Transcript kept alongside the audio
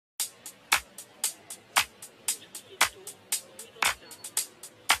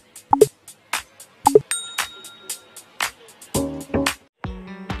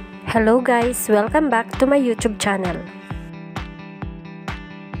Hello guys, welcome back to my YouTube channel.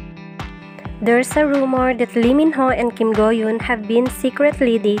 There's a rumor that Lee Min-ho and Kim Go-Eun have been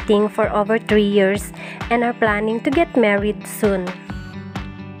secretly dating for over 3 years and are planning to get married soon.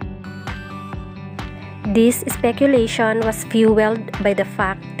 This speculation was fueled by the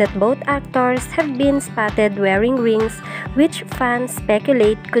fact that both actors have been spotted wearing rings which fans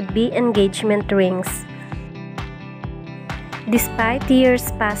speculate could be engagement rings. Despite years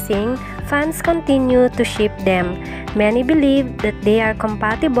passing, fans continue to ship them. Many believe that they are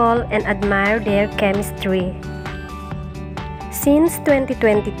compatible and admire their chemistry. Since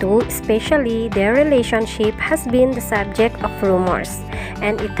 2022, especially, their relationship has been the subject of rumors,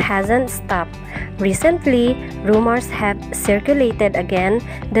 and it hasn't stopped. Recently, rumors have circulated again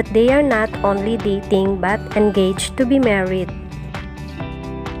that they are not only dating but engaged to be married.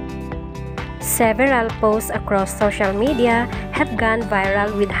 Several posts across social media have gone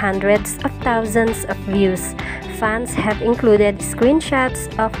viral with hundreds of thousands of views. Fans have included screenshots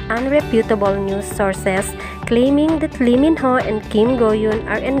of unreputable news sources claiming that Lee Min-ho and Kim Go-Eun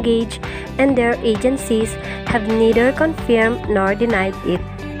are engaged, and their agencies have neither confirmed nor denied it.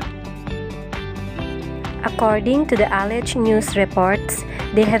 According to the alleged news reports,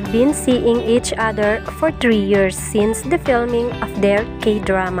 they have been seeing each other for 3 years since the filming of their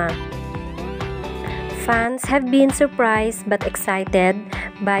K-drama. Fans have been surprised but excited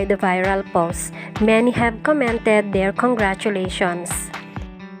by the viral posts. Many have commented their congratulations.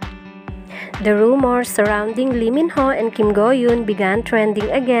 The rumors surrounding Lee Min-ho and Kim Go-Eun began trending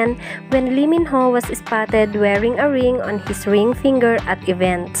again when Lee Min-ho was spotted wearing a ring on his ring finger at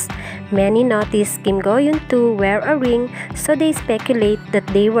events. Many noticed Kim Go-Eun too wear a ring, so they speculate that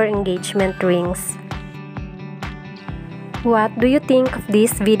they were engagement rings. What do you think of this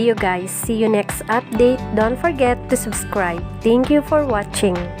video guys? See you next update. Don't forget to subscribe. Thank you for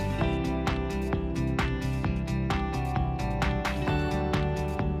watching.